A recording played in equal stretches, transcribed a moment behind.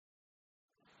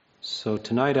So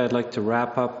tonight I'd like to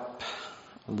wrap up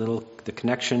a little the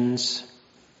connections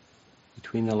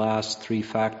between the last three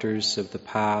factors of the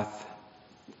path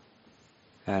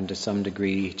and to some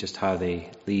degree just how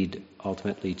they lead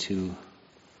ultimately to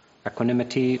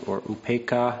equanimity or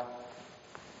upekkha.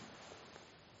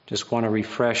 Just want to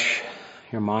refresh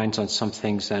your minds on some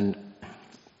things, and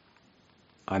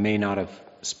I may not have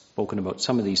spoken about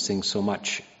some of these things so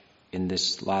much in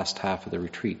this last half of the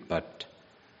retreat, but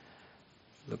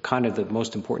the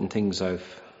most important things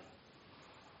I've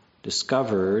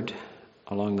discovered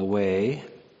along the way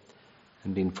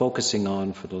and been focusing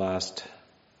on for the last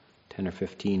 10 or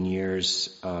 15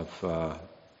 years of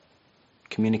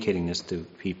communicating this to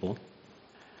people,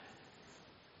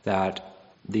 that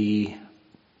the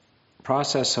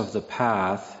process of the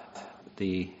path,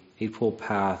 the Eightfold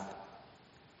Path,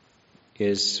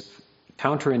 is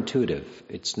counterintuitive.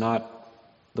 It's not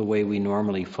the way we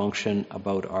normally function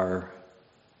about our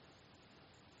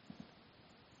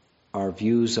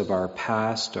views of our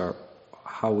past or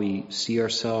how we see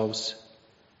ourselves.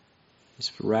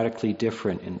 It's radically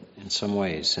different in some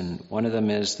ways. And one of them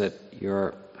is that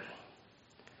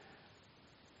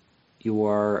you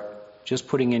are just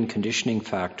putting in conditioning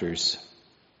factors.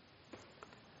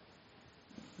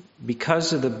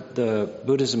 Because of the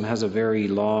Buddhism has a very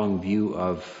long view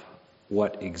of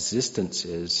what existence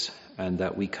is, and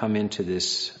that we come into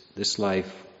this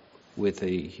life with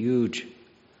a huge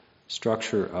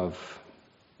structure of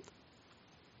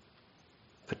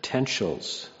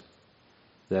potentials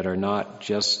that are not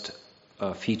just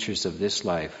features of this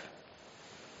life.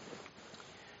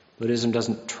 Buddhism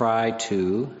doesn't try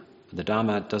to, the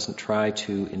Dhamma doesn't try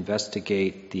to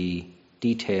investigate the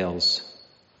details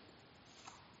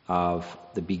of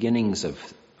the beginnings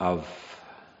of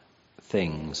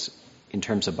things in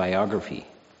terms of biography,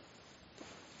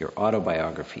 your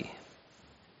autobiography,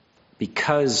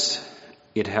 because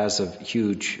it has a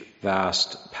huge,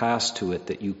 vast past to it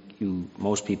that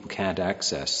most people can't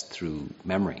access through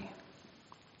memory.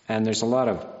 And there's a lot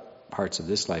of parts of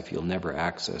this life you'll never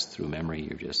access through memory.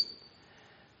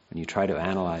 When you try to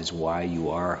analyze why you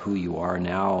are who you are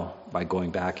now by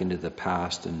going back into the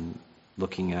past and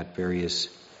looking at various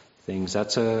things,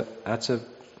 that's a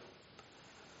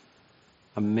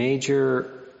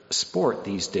major sport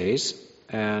these days,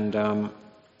 and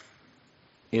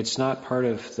it's not part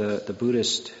of the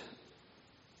Buddhist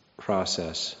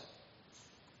process.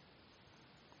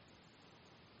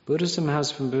 Buddhism has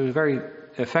some very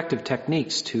effective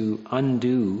techniques to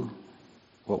undo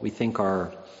what we think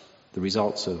are the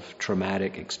results of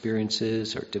traumatic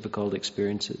experiences or difficult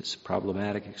experiences,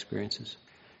 problematic experiences,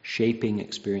 shaping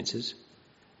experiences.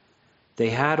 They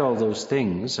had all those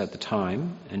things at the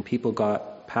time, and people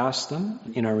got past them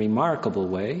in a remarkable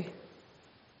way.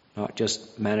 Not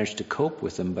just managed to cope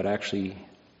with them, but actually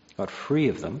got free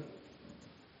of them.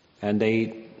 And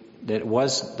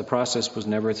the process was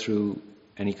never through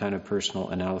any kind of personal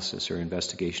analysis or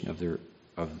investigation of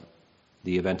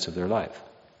the events of their life.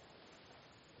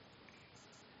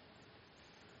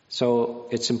 So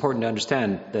it's important to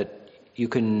understand that you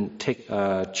can take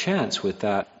a chance with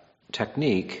that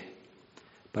technique,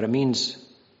 but it means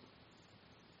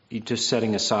you're just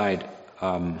setting aside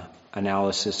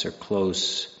analysis or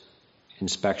close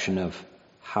inspection of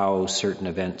how certain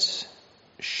events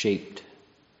shaped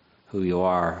who you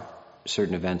are,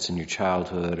 certain events in your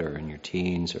childhood or in your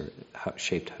teens, or how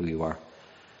shaped who you are.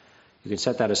 You can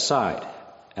set that aside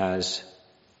as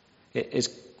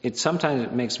it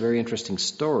sometimes makes very interesting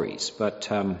stories, but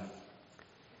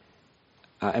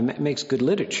it makes good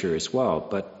literature as well,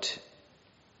 but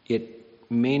it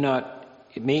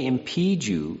may impede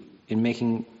you in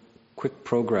making quick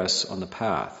progress on the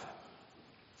path.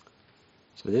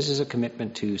 So this is a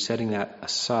commitment to setting that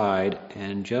aside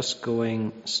and just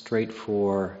going straight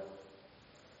for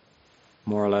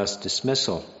more or less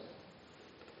dismissal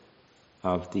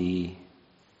of the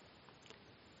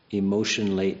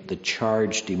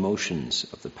charged emotions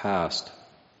of the past.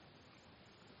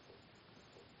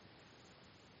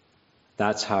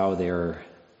 That's how they're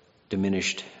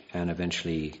diminished and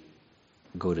eventually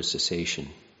go to cessation.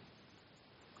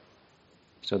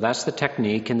 So that's the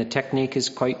technique, and the technique is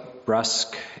quite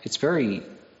brusque. It's very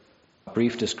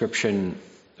brief description.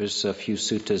 There's a few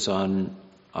suttas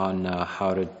on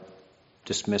how to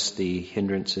dismiss the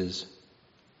hindrances.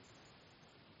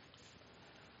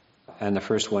 And the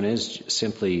first one is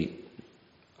simply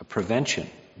a prevention.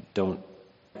 Don't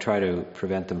try to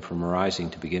prevent them from arising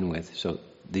to begin with. So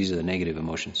these are the negative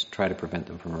emotions. Try to prevent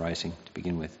them from arising to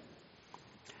begin with.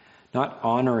 Not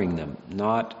honoring them,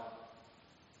 not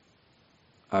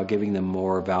giving them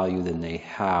more value than they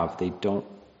have. They don't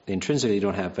they intrinsically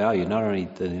don't have value. Not only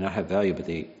do they not have value, but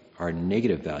they are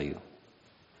negative value.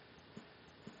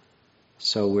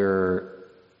 So we're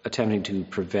attempting to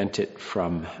prevent it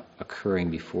from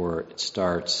occurring before it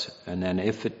starts. And then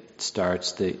if it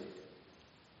starts, the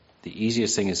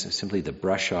easiest thing is simply to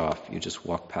brush off. You just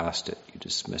walk past it. You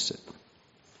dismiss it.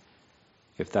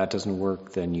 If that doesn't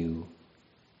work, then you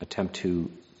attempt to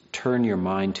turn your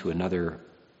mind to another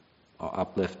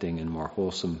uplifting and more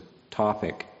wholesome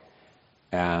topic.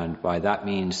 And by that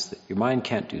means that your mind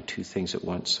can't do two things at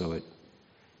once, so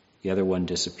the other one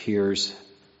disappears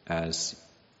as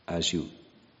you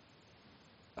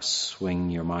swing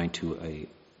your mind to a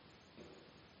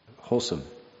wholesome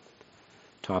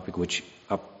topic which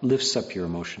lifts up your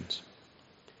emotions.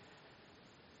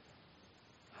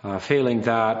 Failing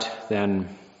that,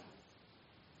 then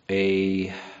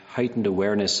a heightened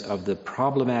awareness of the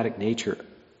problematic nature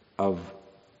of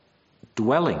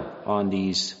dwelling on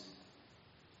these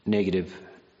negative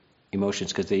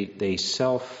emotions, because they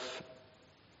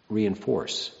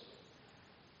self-reinforce.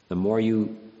 The more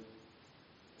you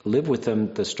live with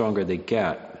them, the stronger they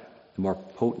get, the more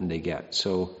potent they get.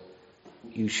 So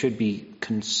you should be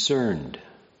concerned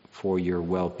for your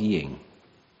well-being,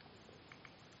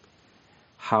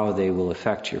 how they will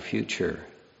affect your future.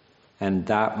 And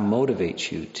that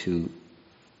motivates you to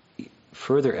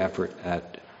further effort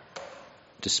at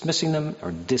dismissing them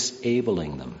or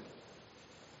disabling them.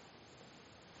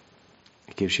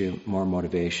 It gives you more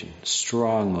motivation,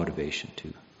 strong motivation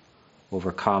to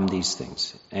overcome these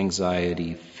things.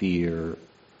 Anxiety, fear,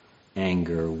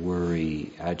 anger,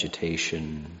 worry,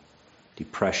 agitation,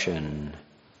 depression,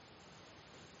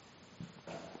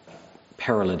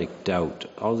 paralytic doubt.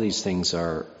 All these things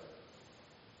are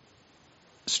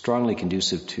strongly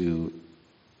conducive to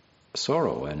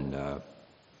sorrow and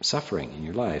suffering in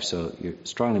your life. So you're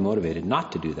strongly motivated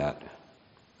not to do that.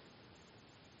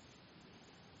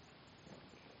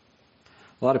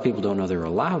 A lot of people don't know they're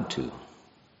allowed to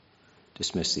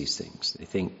dismiss these things. They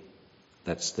think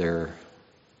that's their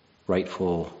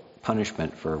rightful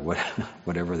punishment for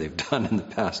whatever they've done in the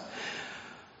past.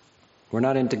 We're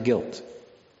not into guilt.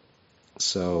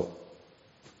 So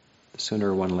the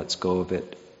sooner one lets go of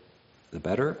it, the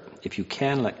better. If you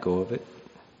can let go of it,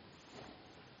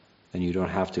 then you don't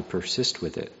have to persist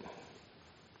with it.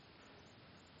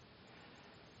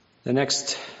 The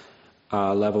next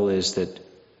level is that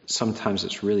sometimes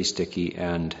it's really sticky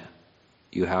and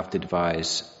you have to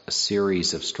devise a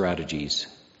series of strategies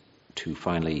to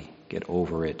finally get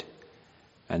over it.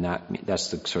 And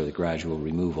that's the sort of the gradual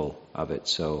removal of it.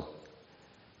 So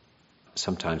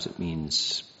sometimes it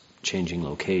means changing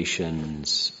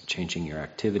locations, changing your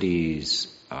activities,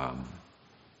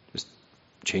 just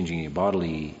changing your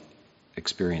bodily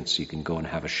experience. You can go and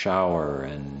have a shower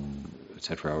and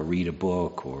etc., or read a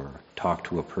book or talk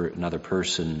to another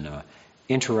person.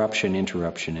 Interruption,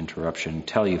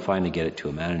 until you finally get it to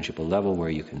a manageable level where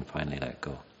you can finally let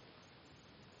go.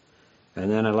 And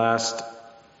then last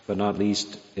but not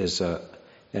least is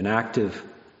an active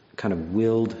kind of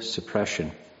willed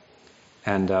suppression.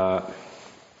 And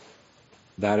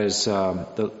that is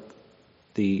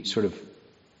the sort of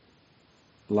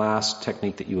last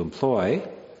technique that you employ,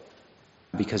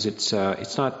 because it's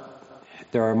not.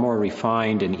 There are more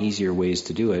refined and easier ways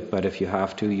to do it, but if you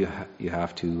have to, you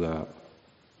have to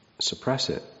suppress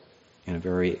it in a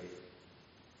very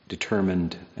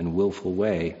determined and willful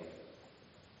way.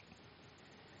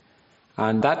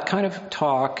 And that kind of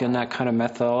talk and that kind of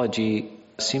methodology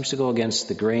seems to go against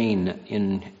the grain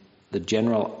in the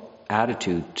general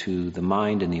attitude to the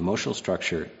mind and the emotional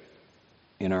structure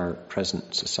in our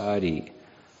present society,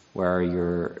 where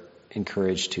you're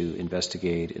encouraged to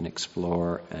investigate and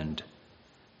explore and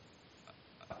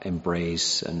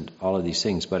embrace and all of these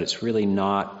things, but it's really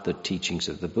not the teachings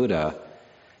of the Buddha.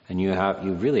 And you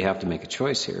really have to make a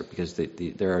choice here, because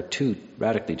there are two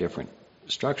radically different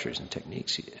structures and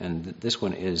techniques, and this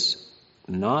one is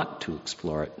not to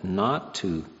explore it, not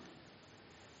to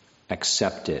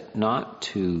accept it, not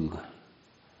to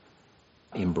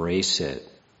embrace it.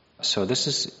 So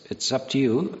it's up to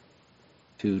you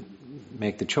to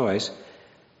make the choice.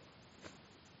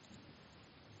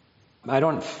 I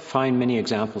don't find many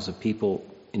examples of people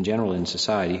in general in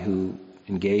society who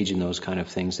engage in those kind of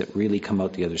things that really come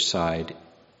out the other side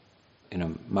in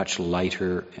a much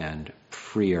lighter and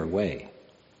freer way.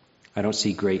 I don't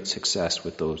see great success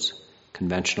with those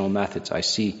conventional methods. I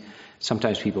see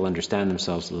sometimes people understand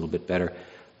themselves a little bit better.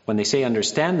 When they say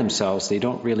understand themselves, they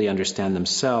don't really understand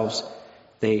themselves.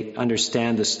 They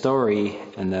understand the story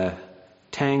and the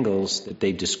tangles that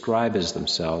they describe as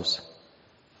themselves.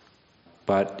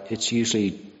 But it's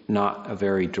usually not a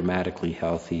very dramatically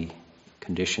healthy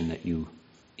condition that you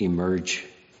emerge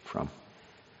from.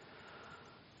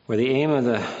 Where the aim of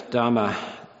the Dhamma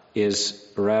is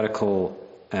a radical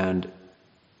and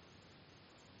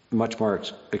much more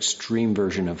extreme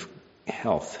version of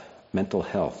health, mental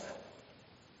health.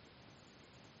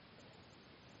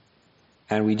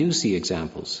 And we do see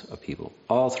examples of people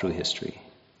all through history,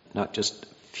 not just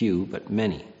few, but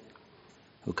many,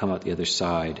 who come out the other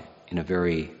side in a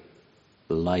very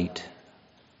light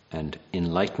and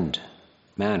enlightened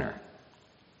manner,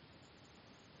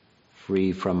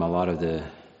 free from a lot of the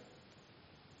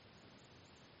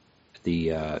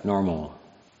normal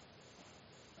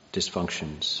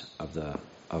dysfunctions of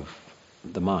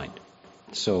the mind.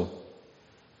 So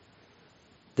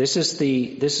this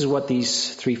is what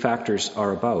these three factors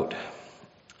are about,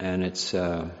 and it's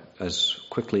as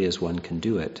quickly as one can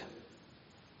do it.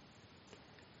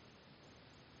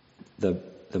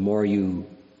 The more you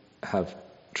have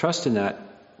trust in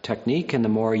that technique, and the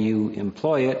more you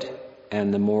employ it,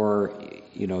 and the more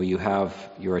you have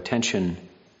your attention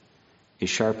is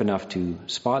sharp enough to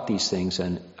spot these things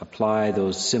and apply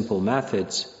those simple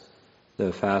methods,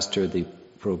 the faster the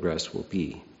progress will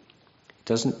be. It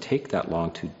doesn't take that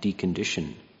long to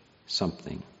decondition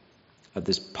something of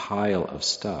this pile of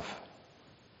stuff.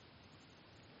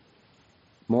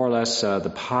 More or less,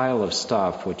 the pile of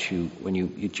stuff which you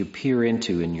peer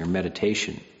into in your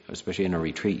meditation, especially in a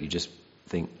retreat, you just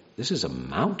think, this is a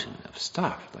mountain of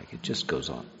stuff. Like, it just goes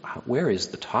on. Where is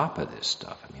the top of this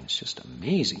stuff? I mean, it's just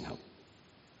amazing.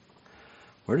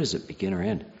 Where does it begin or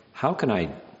end? How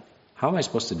am I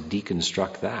supposed to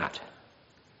deconstruct that?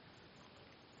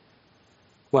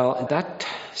 Well, that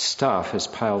stuff is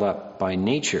piled up by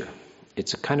nature.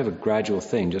 It's a kind of a gradual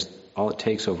thing. Just all it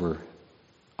takes over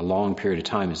a long period of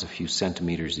time is a few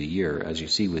centimeters a year. As you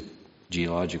see with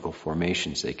geological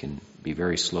formations, they can be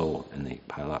very slow and they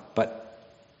pile up. But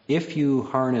if you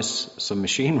harness some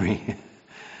machinery,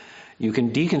 you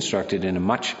can deconstruct it in a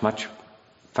much, much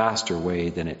faster way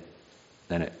than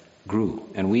it grew.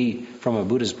 And from a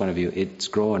Buddhist point of view, it's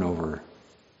grown over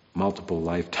multiple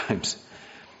lifetimes,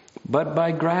 but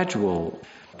by gradual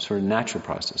sort of natural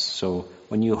process. So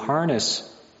when you harness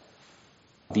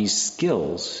these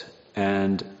skills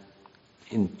and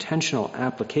intentional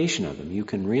application of them, you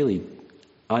can really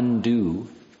undo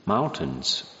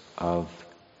mountains of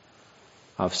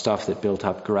stuff that built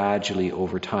up gradually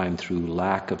over time through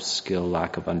lack of skill,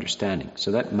 lack of understanding.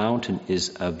 So that mountain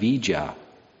is avijja,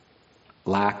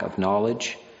 lack of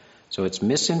knowledge. So it's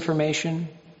misinformation,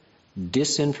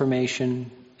 disinformation,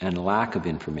 and lack of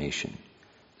information.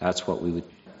 That's what we would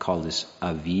call this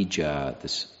avijja,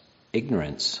 this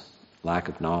ignorance, lack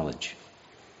of knowledge,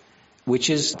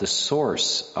 which is the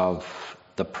source of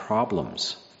the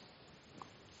problems.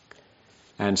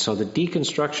 And so the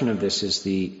deconstruction of this is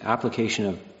the application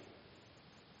of,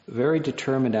 very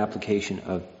determined application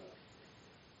of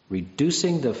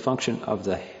reducing the function of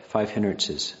the five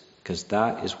hindrances, because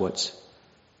that is what's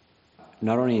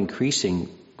not only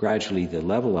increasing gradually the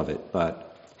level of it, but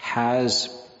has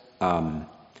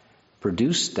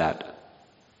produced that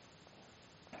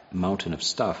mountain of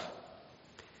stuff.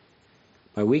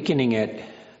 By weakening it,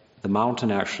 the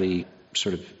mountain actually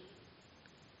sort of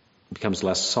becomes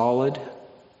less solid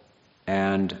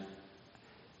and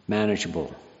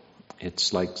manageable.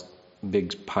 It's like a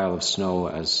big pile of snow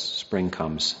as spring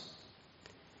comes.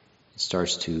 It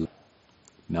starts to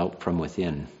melt from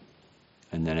within,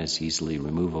 and then it's easily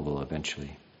removable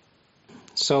eventually.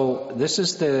 So this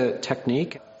is the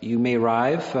technique. You may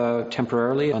arrive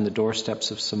temporarily on the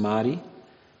doorsteps of samadhi,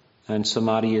 and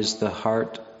samadhi is the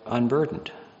heart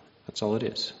unburdened. That's all it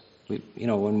is.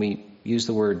 When we use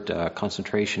the word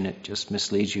concentration, it just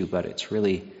misleads you, but it's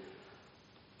really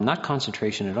not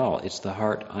concentration at all. It's the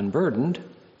heart unburdened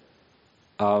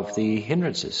of the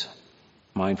hindrances.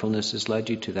 Mindfulness has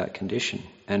led you to that condition,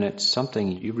 and it's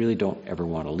something you really don't ever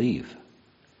want to leave.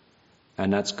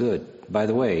 And that's good. By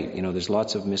the way, there's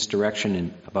lots of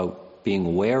misdirection about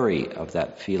being wary of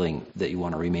that feeling that you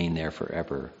want to remain there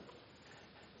forever,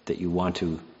 that you want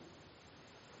to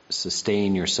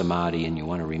sustain your samadhi and you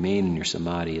want to remain in your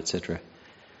samadhi, etc.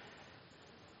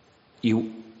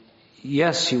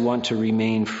 Yes, you want to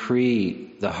remain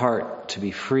free, the heart to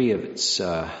be free of its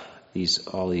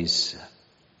all these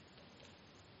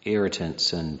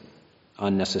irritants and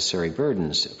unnecessary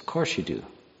burdens. Of course you do.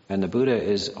 And the Buddha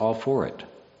is all for it.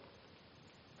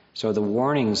 So the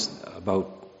warnings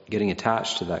about getting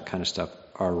attached to that kind of stuff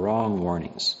are wrong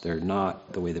warnings. They're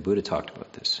not the way the Buddha talked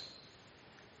about this.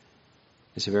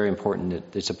 It's very important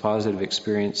that it's a positive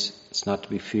experience. It's not to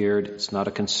be feared. It's not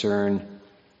a concern.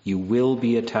 You will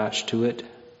be attached to it.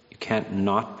 You can't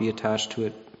not be attached to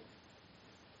it.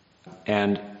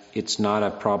 And it's not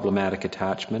a problematic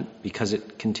attachment because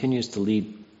it continues to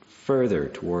lead further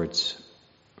towards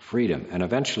freedom and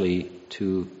eventually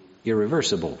to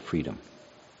irreversible freedom.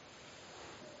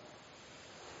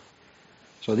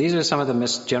 So these are some of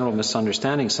the general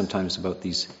misunderstandings sometimes about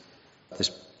this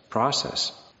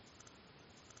process.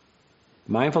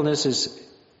 Mindfulness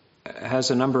has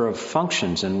a number of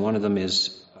functions, and one of them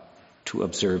is to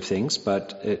observe things,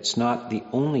 but it's not the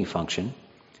only function.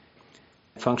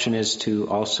 The function is to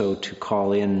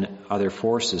call in other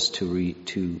forces to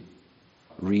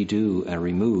redo and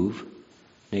remove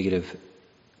negative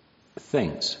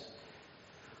things.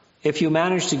 If you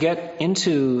manage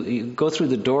to go through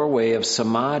the doorway of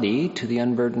samadhi to the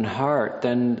unburdened heart,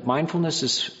 then mindfulness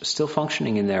is still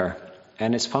functioning in there.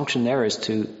 And its function there is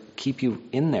to keep you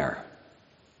in there,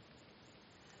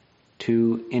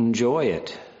 to enjoy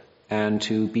it, and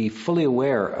to be fully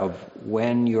aware of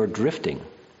when you're drifting,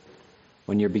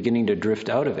 when you're beginning to drift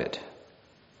out of it.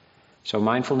 So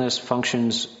mindfulness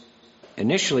functions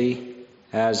initially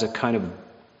as a kind of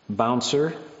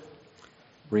bouncer,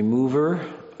 remover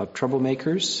of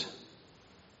troublemakers.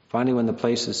 Finally, when the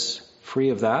place is free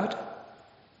of that,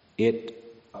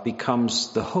 it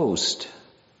becomes the host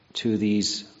to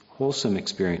these wholesome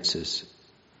experiences.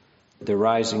 The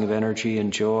rising of energy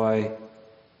and joy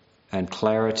and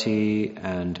clarity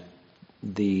and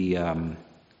the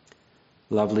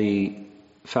lovely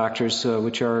factors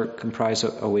which are comprise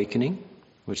of awakening,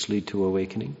 which lead to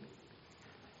awakening.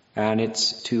 And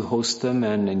it's to host them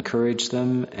and encourage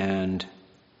them and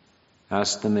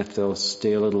ask them if they'll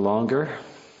stay a little longer.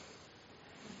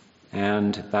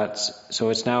 And so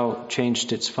it's now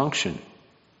changed its function.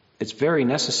 It's very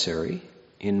necessary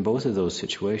in both of those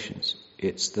situations.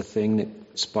 It's the thing that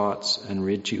spots and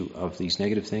rids you of these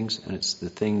negative things, and it's the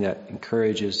thing that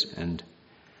encourages and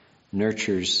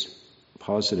nurtures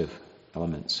positive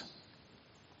elements.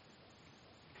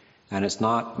 And it's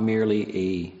not merely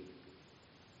a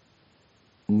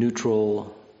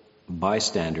neutral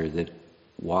bystander that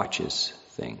watches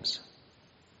things.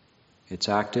 It's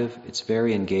active, it's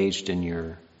very engaged in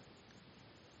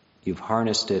you've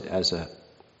harnessed it as an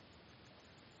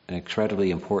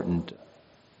incredibly important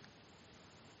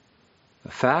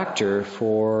factor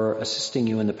for assisting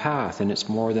you in the path, and it's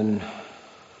more than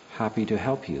happy to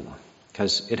help you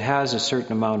because it has a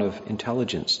certain amount of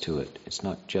intelligence to it. It's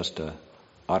not just an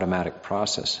automatic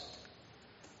process.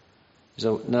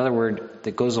 So another word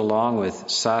that goes along with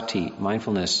sati,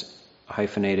 mindfulness,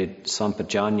 hyphenated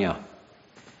sampajanya.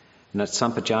 And that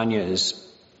sampajanya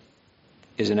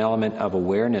is an element of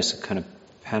awareness, a kind of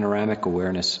panoramic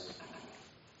awareness.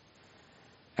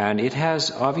 And it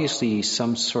has obviously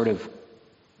some sort of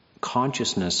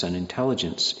consciousness and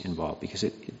intelligence involved because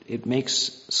it makes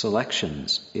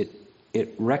selections,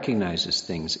 it recognizes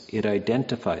things, it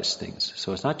identifies things.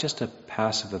 So it's not just a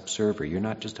passive observer. You're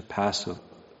not just a passive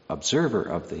observer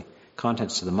of the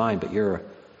contents of the mind, but you're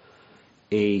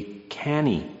a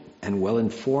canny and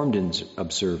well-informed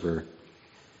observer,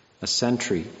 a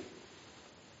sentry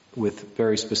with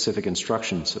very specific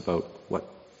instructions about what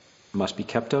must be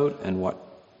kept out and what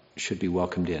should be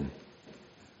welcomed in.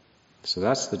 So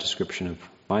that's the description of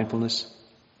mindfulness.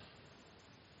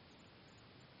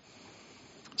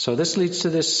 So this leads to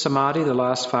this samadhi, the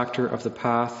last factor of the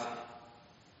path,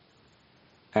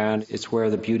 and it's where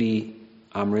the beauty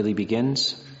really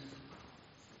begins.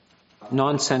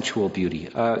 Non-sensual beauty.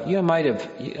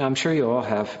 I'm sure you all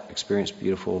have experienced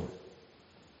beautiful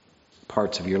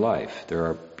parts of your life. There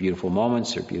are beautiful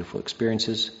moments, there are beautiful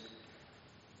experiences.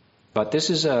 But this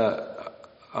is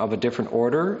of a different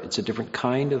order. It's a different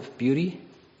kind of beauty.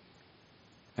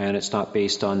 And it's not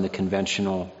based on the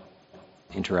conventional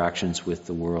interactions with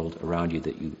the world around you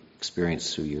that you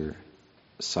experience through your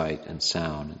sight and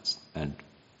sound and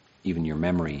even your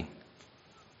memory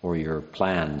or your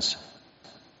plans.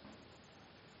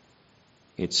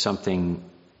 It's something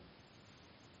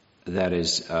that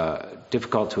is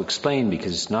difficult to explain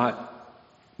because it's not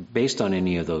based on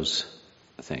any of those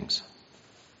things.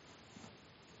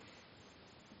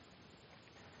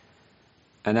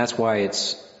 And that's why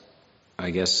it's,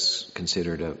 I guess,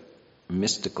 considered a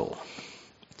mystical.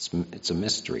 It's a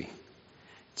mystery.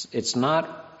 It's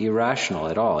not irrational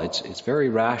at all. It's very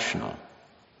rational.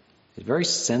 It's very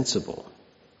sensible.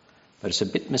 But it's a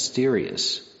bit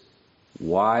mysterious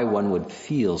why one would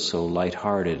feel so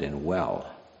lighthearted and well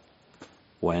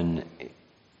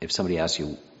if somebody asks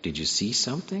you, did you see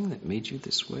something that made you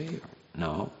this way? Or,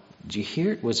 no. Did you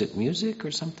hear it? Was it music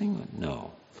or something?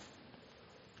 No.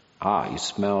 You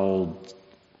smelled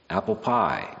apple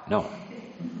pie? No.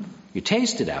 You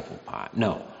tasted apple pie?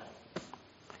 No.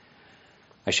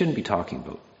 I shouldn't be talking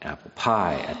about apple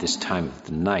pie at this time of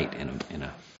the night and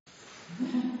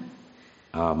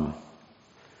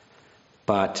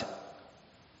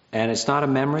it's not a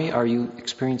memory. Are you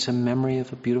experiencing a memory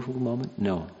of a beautiful moment?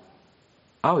 No.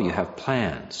 Oh, you have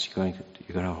plans. You're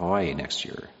going to Hawaii next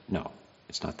year. No,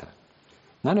 it's not that.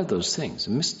 None of those things.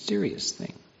 A mysterious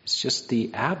thing. It's just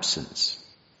the absence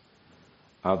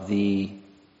of these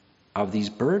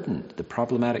burdens, the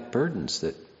problematic burdens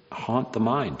that haunt the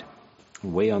mind,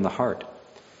 weigh on the heart.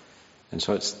 And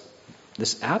so it's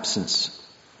this absence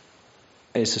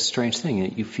is a strange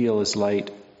thing. You feel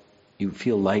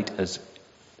light as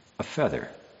a feather.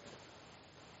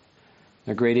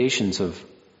 There are gradations of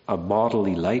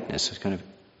bodily lightness, it's kind of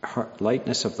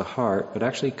lightness of the heart, but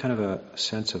actually kind of a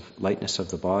sense of lightness of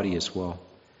the body as well.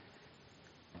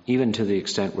 Even to the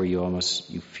extent where you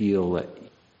feel that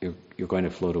you're going to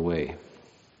float away.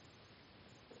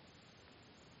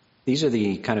 These are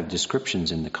the kind of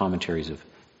descriptions in the commentaries of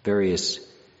various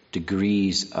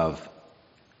degrees of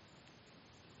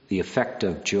the effect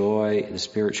of joy, the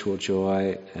spiritual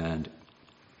joy, and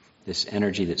this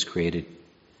energy that's created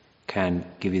can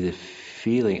give you the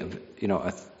feeling of,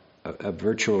 a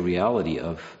virtual reality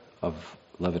of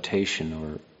levitation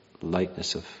or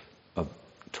lightness of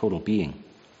total being.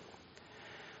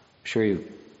 I'm sure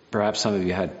perhaps some of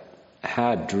you had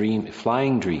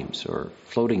flying dreams or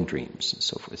floating dreams and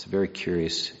so forth. It's a very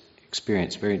curious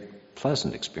experience, very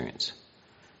pleasant experience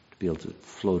to be able to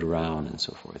float around and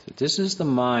so forth. This is the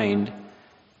mind.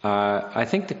 I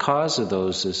think the cause of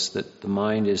those is that the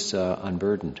mind is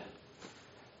unburdened.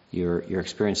 You're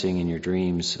experiencing in your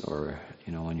dreams or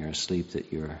when you're asleep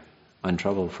that you're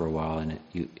untroubled for a while, and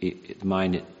the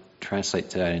mind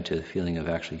translates that into the feeling of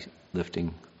actually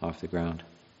lifting off the ground.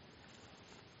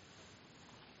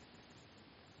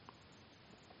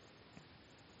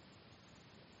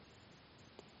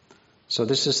 So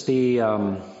this is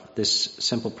this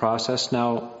simple process.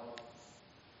 Now,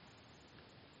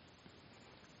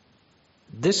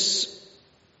 this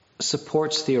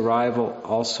supports the arrival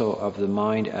also of the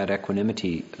mind at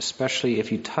equanimity, especially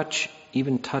if you touch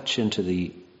into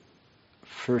the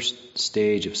first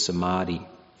stage of samadhi.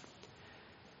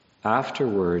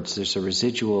 Afterwards, there's a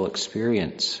residual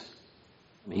experience.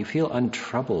 You feel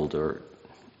untroubled, or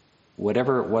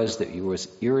whatever it was that was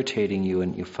irritating you,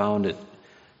 and you found it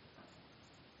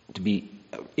to be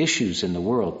issues in the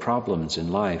world, problems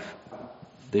in life.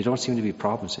 They don't seem to be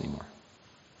problems anymore.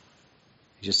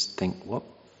 You just think, what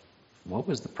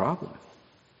was the problem?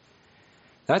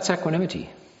 That's equanimity.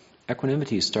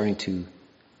 Equanimity is starting to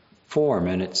form,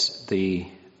 and it's the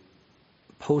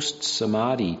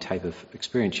post-samadhi type of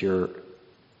experience.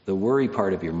 The worry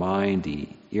part of your mind, the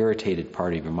irritated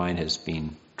part of your mind has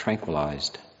been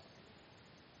tranquilized,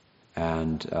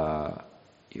 and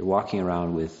you're walking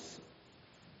around with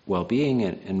well-being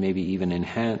and maybe even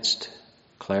enhanced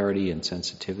clarity and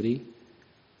sensitivity,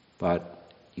 but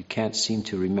you can't seem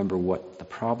to remember what the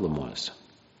problem was.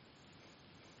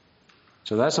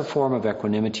 So that's a form of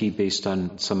equanimity based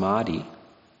on samadhi,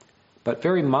 but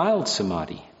very mild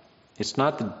samadhi. It's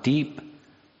not the deep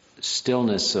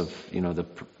stillness of, the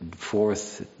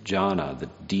fourth jhana, the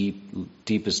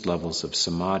deepest levels of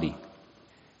samadhi.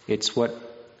 It's what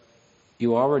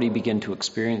you already begin to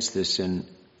experience this in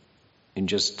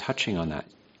just touching on that.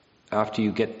 After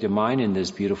you get your mind in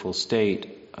this beautiful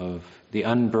state of the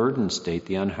unburdened state,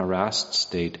 the unharassed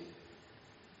state,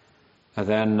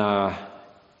 then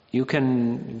you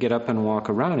can get up and walk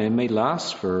around. It may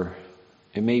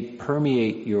it may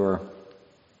permeate your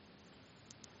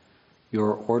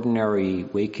ordinary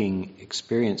waking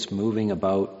experience, moving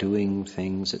about, doing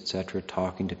things, etc.,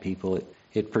 talking to people.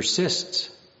 It persists.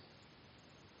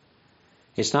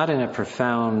 It's not in a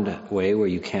profound way where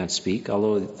you can't speak,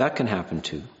 although that can happen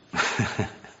too.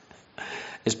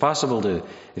 It's possible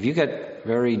if you get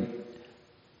very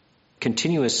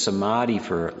continuous samadhi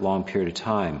for a long period of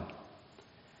time,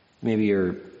 maybe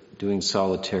you're doing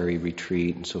solitary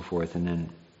retreat and so forth, and then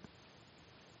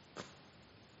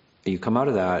you come out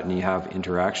of that and you have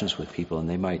interactions with people and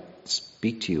they might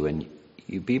speak to you, and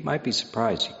you might be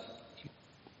surprised.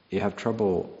 You have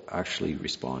trouble actually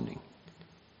responding.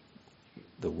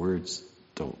 The words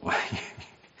don't...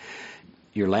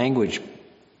 Your language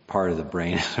part of the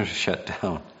brain is sort of shut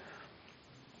down.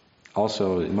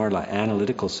 Also, the more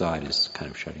analytical side is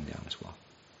kind of shutting down as well.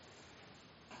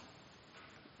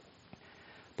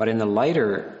 But in the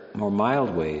lighter, more mild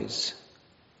ways,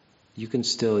 you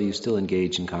still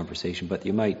engage in conversation, but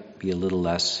you might be a little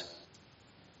less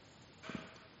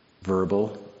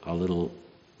verbal, a little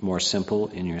more simple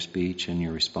in your speech and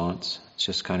your response. It's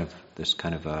just kind of this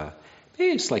kind of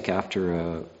maybe it's like after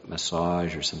a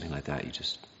massage or something like that. You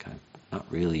just kind of don't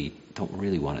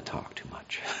really want to talk too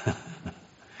much.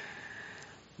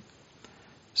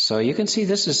 So you can see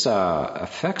this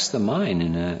affects the mind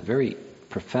in a very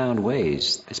profound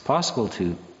ways. It's possible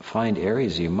to find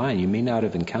areas of your mind you may not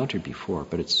have encountered before,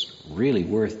 but it's really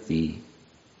worth the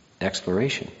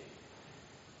exploration.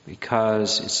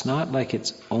 Because it's not like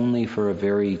it's only for a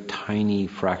very tiny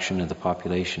fraction of the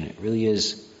population. It really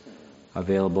is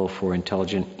available for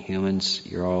intelligent humans.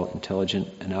 You're all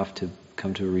intelligent enough to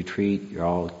come to a retreat. You're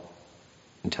all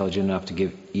intelligent enough to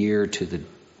give ear to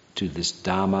this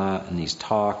Dhamma and these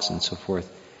talks and so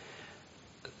forth.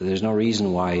 There's no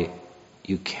reason why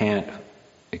you can't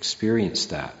experience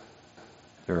that.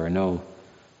 There are no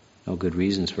good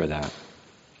reasons for that.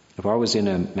 If I was in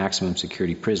a maximum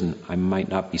security prison, I might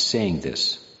not be saying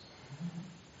this.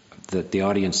 That the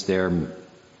audience there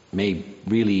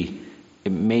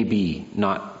it may be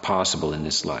not possible in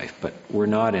this life, but we're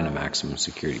not in a maximum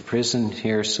security prison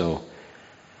here, so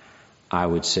I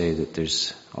would say that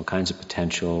there's all kinds of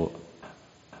potential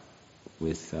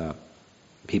with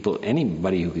people.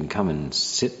 Anybody who can come and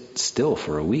sit still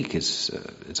for a week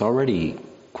it's already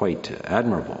quite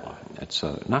admirable. It's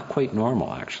not quite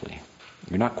normal, actually.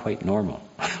 You're not quite normal.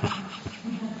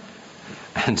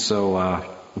 And so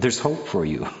there's hope for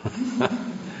you.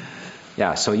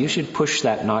 Yeah, so you should push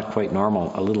that not quite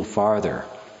normal a little farther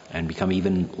and become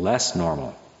even less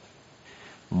normal.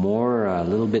 A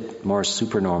little bit more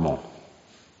supernormal.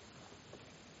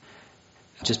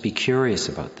 Just be curious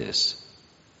about this.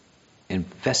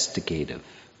 Investigative.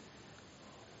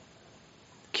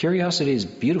 Curiosity is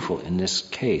beautiful in this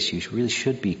case. You really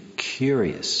should be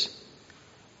curious.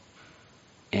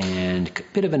 And a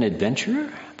bit of an adventurer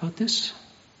about this.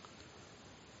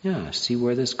 Yeah, see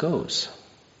where this goes.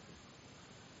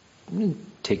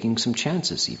 Taking some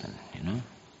chances even,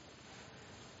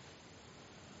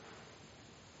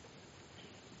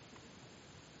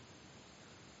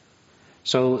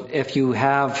 So if you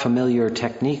have familiar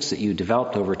techniques that you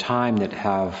developed over time that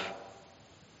have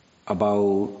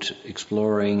about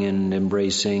exploring and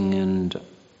embracing and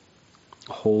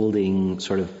holding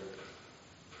sort of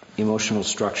emotional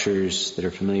structures that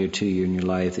are familiar to you in your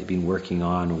life that you've been working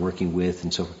on, working with,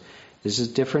 and so forth. This is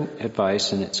different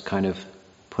advice, and it's kind of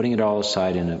putting it all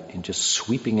aside and just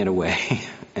sweeping it away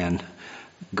and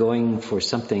going for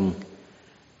something,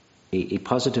 a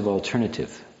positive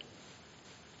alternative.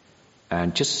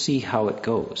 And just see how it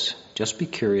goes. Just be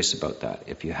curious about that.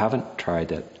 If you haven't tried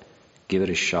that, give it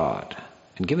a shot.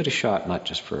 And give it a shot not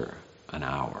just for an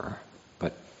hour,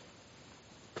 but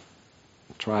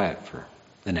try it for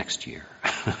the next year.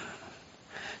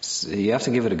 So you have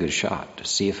to give it a good shot to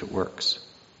see if it works.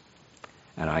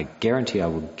 And I guarantee I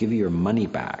will give you your money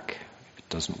back if it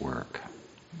doesn't work.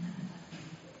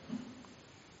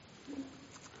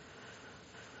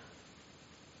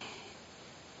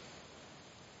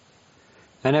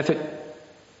 And if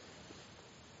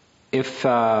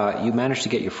you manage to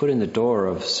get your foot in the door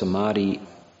of samadhi,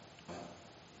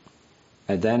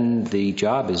 and then the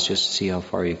job is just to see how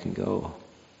far you can go.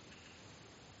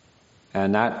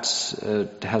 And that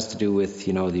has to do with,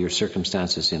 your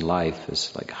circumstances in life.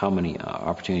 It's like how many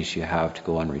opportunities you have to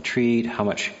go on retreat, how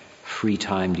much free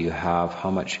time do you have,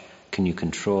 how much can you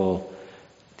control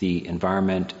the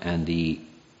environment and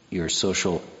your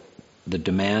social, the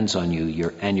demands on you,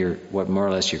 your what more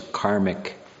or less your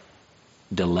karmic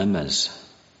dilemmas.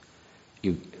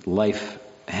 Life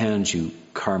hands you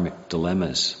karmic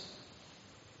dilemmas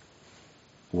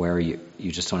where you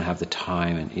just don't have the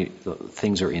time, and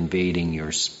things are invading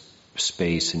your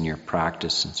space and your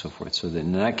practice and so forth. So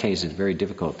in that case, it's very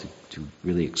difficult to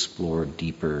really explore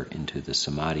deeper into the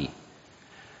samadhi.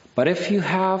 But if you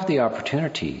have the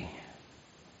opportunity,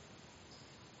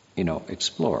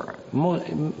 explore.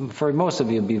 For most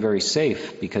of you, it'll be very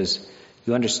safe because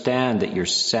you understand that your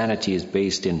sanity is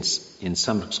based in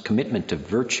some commitment to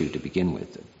virtue to begin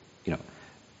with.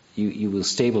 You will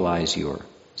stabilize your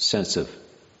sense of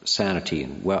sanity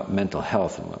and mental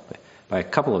health and by a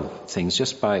couple of things,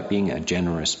 just by being a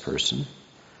generous person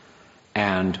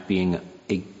and being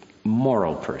a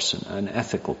moral person, an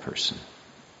ethical person,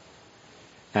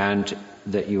 and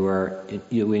that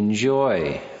you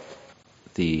enjoy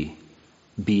the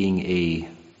being a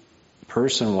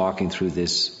person walking through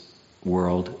this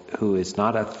world who is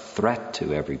not a threat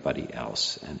to everybody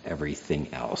else and everything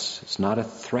else. It's not a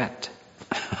threat.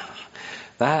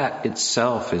 That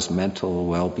itself is mental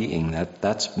well-being.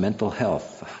 That's mental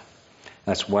health.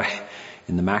 That's why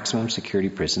in the maximum security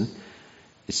prison,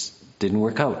 it didn't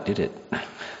work out, did it?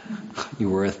 You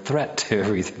were a threat to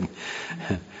everything.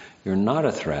 You're not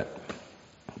a threat.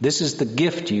 This is the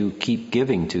gift you keep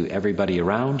giving to everybody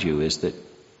around you, is that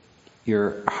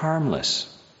You're harmless.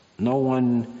 No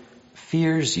one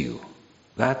fears you.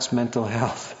 That's mental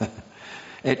health.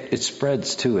 It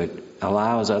spreads too. It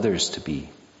allows others to be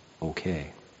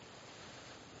okay.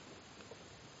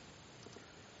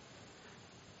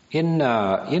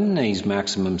 In these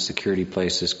maximum security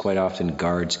places, quite often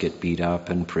guards get beat up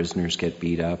and prisoners get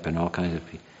beat up and all kinds of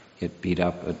people get beat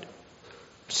up. But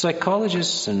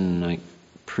psychologists and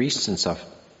priests and stuff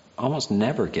almost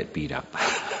never get beat up.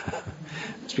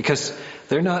 It's because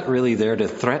they're not really there to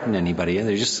threaten anybody.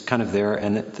 They're just kind of there,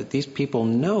 and that these people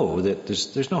know that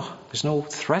there's no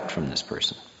threat from this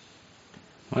person.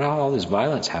 Well, all this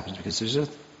violence happens because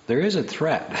there is a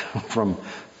threat from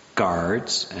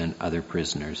guards and other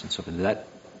prisoners and so forth. That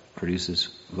produces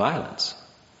violence.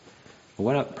 But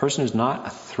when a person who's not a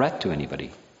threat to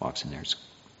anybody walks in there,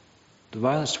 the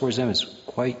violence towards them is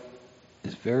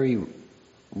very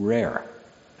rare.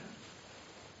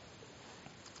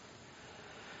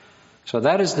 So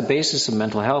that is the basis of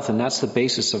mental health, and that's the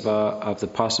basis of the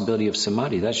possibility of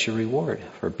samadhi. That's your reward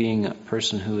for being a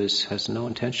person who has no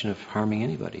intention of harming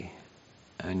anybody,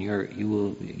 and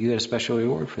you get a special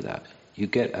reward for that. You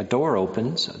get a door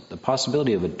opens, the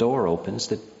possibility of a door opens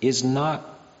that is not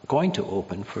going to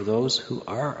open for those who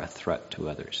are a threat to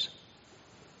others,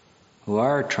 who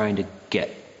are trying to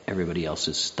get everybody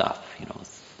else's stuff,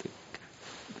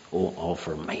 all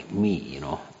for me,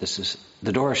 This is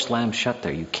the door slams shut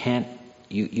there. You can't.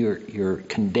 You're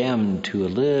condemned to a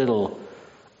little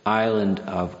island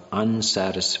of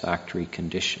unsatisfactory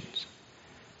conditions.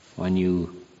 When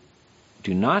you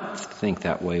do not think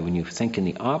that way, when you think in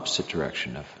the opposite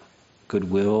direction of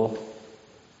goodwill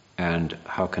and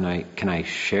how can I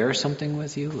share something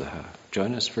with you?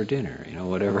 Join us for dinner,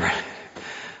 whatever.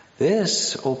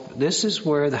 This is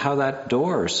how that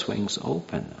door swings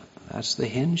open. That's the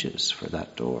hinges for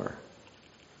that door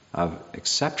of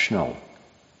exceptional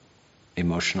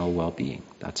emotional well-being.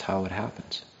 That's how it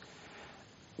happens.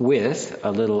 With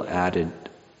a little added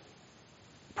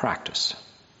practice.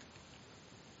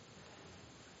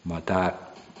 But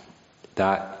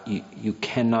that you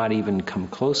cannot even come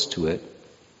close to it,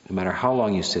 no matter how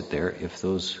long you sit there, if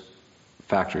those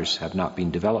factors have not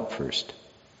been developed first.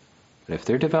 But if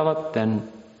they're developed,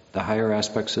 then the higher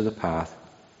aspects of the path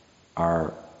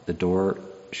the door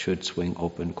should swing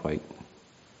open quite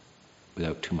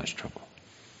without too much trouble.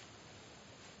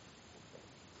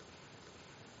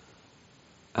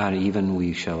 And even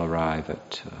we shall arrive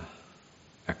at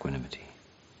equanimity.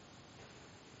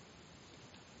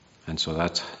 And so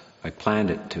I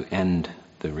planned it to end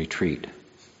the retreat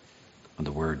on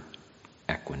the word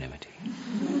equanimity.